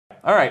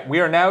All right. We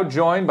are now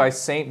joined by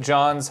St.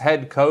 John's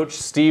head coach,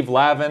 Steve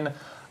Lavin.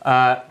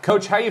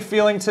 Coach, how are you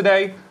feeling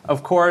today?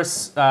 Of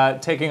course,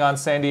 taking on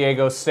San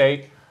Diego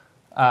State.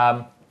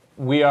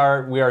 We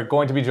are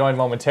going to be joined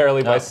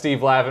momentarily by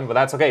Steve Lavin, but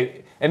that's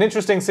okay. An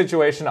interesting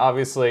situation,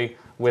 obviously,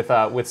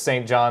 with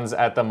St. John's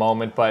at the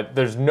moment, but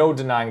there's no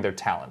denying their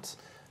talent.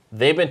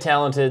 They've been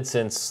talented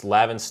since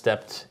Lavin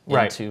stepped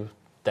into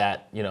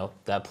that,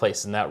 that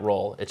place and that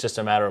role. It's just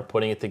a matter of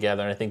putting it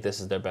together, and I think this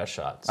is their best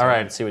shot. So all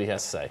right, let's see what he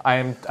has to say. I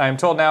am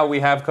told now we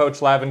have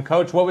Coach Lavin.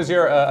 Coach, what was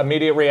your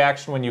immediate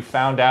reaction when you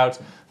found out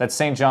that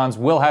St. John's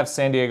will have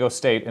San Diego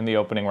State in the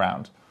opening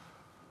round?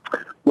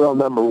 Well,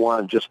 number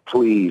one, just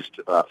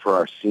pleased for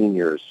our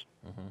seniors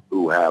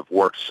who have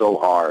worked so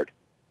hard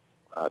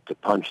to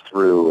punch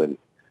through and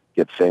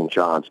get St.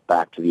 John's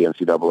back to the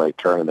NCAA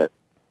tournament.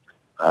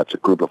 It's a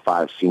group of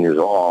 5 seniors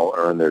all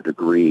earned their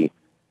degree,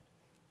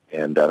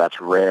 and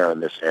that's rare in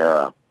this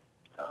era.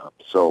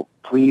 So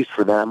pleased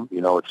for them.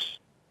 It's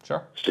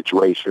a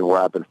situation where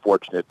I've been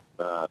fortunate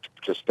to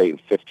participate in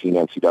 15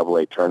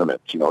 NCAA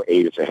tournaments,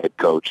 8 as a head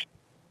coach,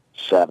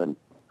 7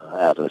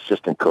 as an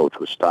assistant coach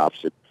with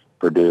stops at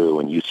Purdue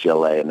and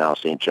UCLA and now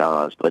St.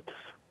 John's. But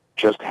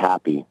just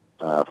happy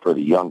for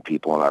the young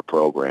people in our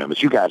program.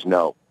 As you guys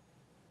know,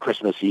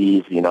 Christmas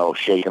Eve,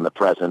 shaking the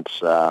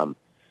presents,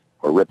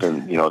 or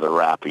ripping, the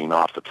wrapping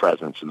off the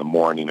presents in the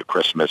morning of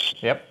Christmas.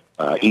 Yep.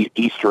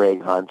 Easter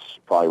egg hunts,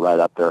 probably right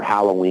up there,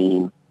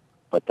 Halloween,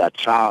 but that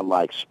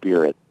childlike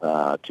spirit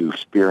to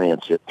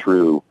experience it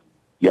through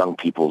young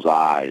people's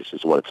eyes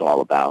is what it's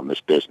all about in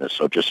this business.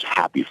 So just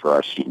happy for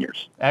our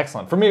seniors.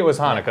 Excellent. For me, it was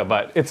Hanukkah,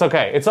 but it's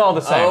okay. It's all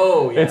the same.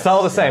 Oh, yes. It's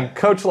all the same.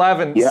 Coach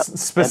Lavin,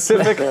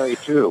 specific. And Tooth Fairy,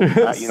 too.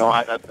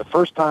 The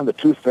first time the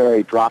Tooth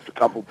Fairy dropped a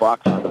couple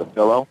bucks onto the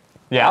pillow,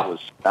 that was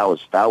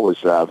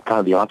kind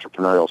of the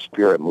entrepreneurial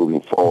spirit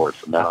moving forward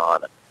from now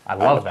on. I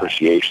love that.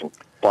 Appreciation.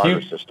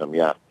 Barter system,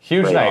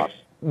 Huge Great night. loss.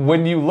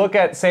 When you look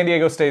at San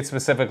Diego State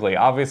specifically,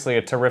 obviously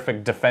a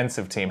terrific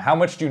defensive team. How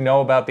much do you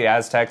know about the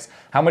Aztecs?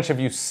 How much have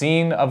you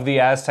seen of the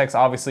Aztecs?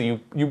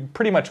 Obviously, you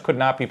pretty much could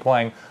not be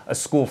playing a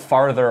school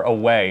farther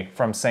away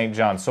from St.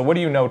 John's. So what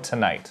do you know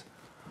tonight?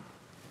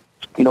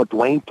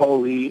 Dwayne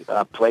Poley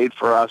played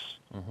for us,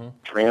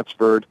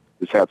 transferred.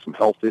 He's had some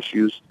health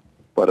issues,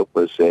 but it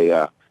was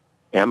a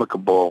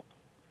amicable,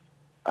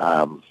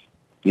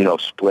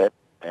 split.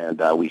 And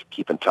we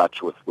keep in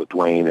touch with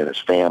Dwayne and his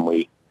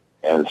family.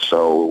 And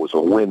so it was a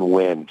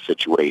win-win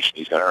situation.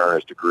 He's going to earn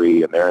his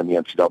degree, and they're in the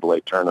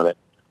NCAA tournament.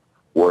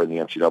 We're in the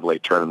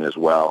NCAA tournament as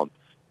well.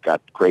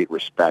 Got great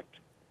respect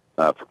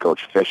for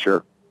Coach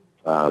Fisher,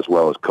 as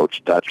well as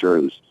Coach Dutcher,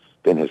 who's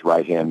been his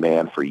right-hand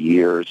man for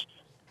years.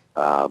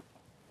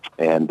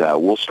 And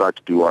we'll start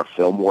to do our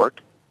film work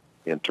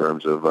in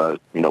terms of,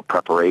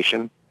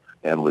 preparation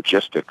and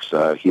logistics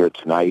here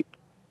tonight.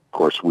 Of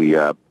course, we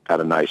had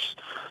a nice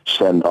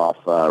send-off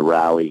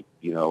rally.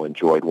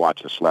 Enjoyed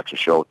watching the selection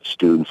show with the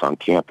students on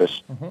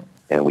campus.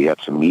 And we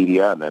had some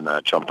media, and then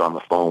jumped on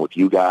the phone with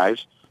you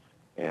guys.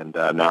 And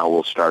now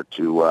we'll start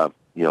to,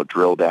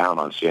 drill down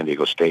on San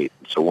Diego State.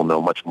 So we'll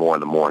know much more in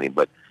the morning.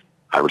 But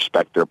I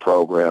respect their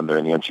program. They're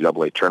in the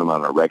NCAA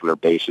tournament on a regular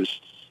basis.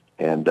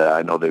 And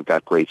I know they've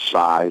got great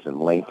size and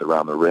length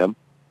around the rim.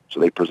 So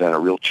they present a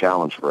real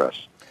challenge for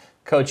us.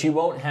 Coach, you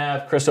won't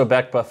have Chris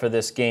Obekba for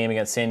this game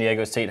against San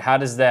Diego State. How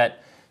does that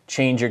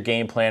change your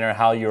game plan or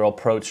how you'll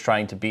approach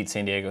trying to beat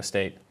San Diego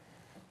State?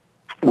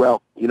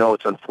 Well,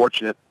 it's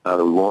unfortunate that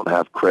we won't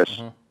have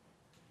Chris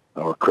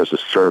or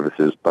Chris's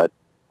services, but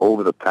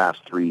over the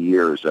past 3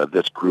 years,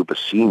 this group of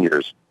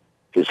seniors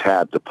has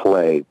had to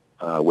play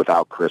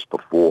without Chris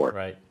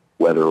before,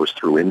 whether it was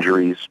through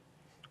injuries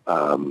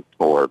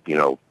or,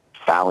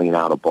 fouling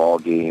out of ball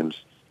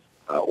games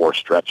or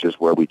stretches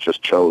where we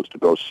just chose to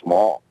go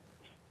small,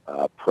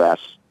 press,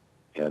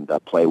 and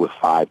play with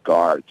 5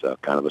 guards,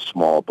 kind of a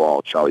small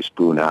ball, Charlie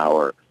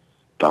Spoonhour,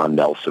 Don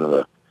Nelson of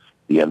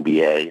the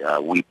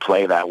NBA. We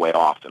play that way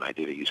often. I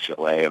did at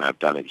UCLA, and I've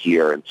done it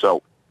here. And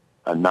so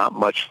not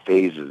much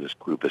phases this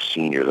group of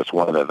seniors. That's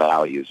one of the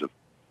values of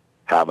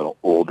having an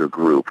older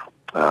group.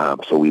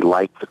 So we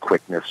like the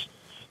quickness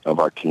of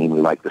our team. We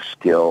like the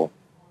skill,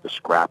 the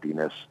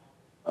scrappiness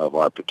of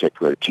our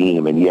particular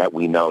team. And yet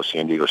we know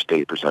San Diego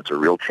State presents a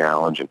real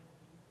challenge, and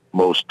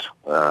most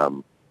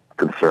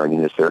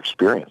concerning is their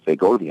experience. They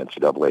go to the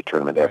NCAA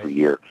tournament every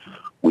year.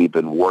 We've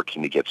been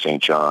working to get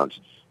St.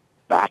 John's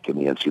back in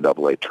the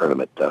NCAA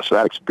tournament. So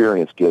that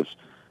experience gives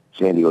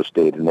San Diego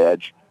State an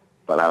edge,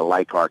 but I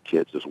like our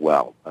kids as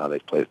well.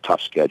 They've played a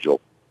tough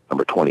schedule,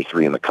 number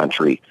 23 in the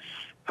country,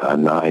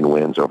 9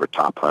 wins over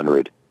top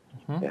 100,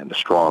 and a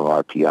strong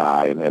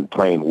RPI, and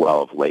playing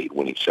well of late,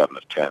 winning 7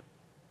 of 10.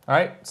 All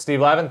right,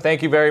 Steve Lavin,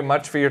 thank you very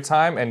much for your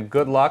time, and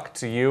good luck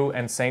to you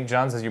and St.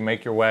 John's as you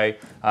make your way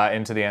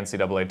into the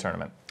NCAA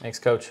tournament. Thanks,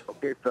 Coach.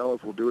 Okay,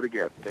 fellas, we'll do it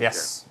again. Take care.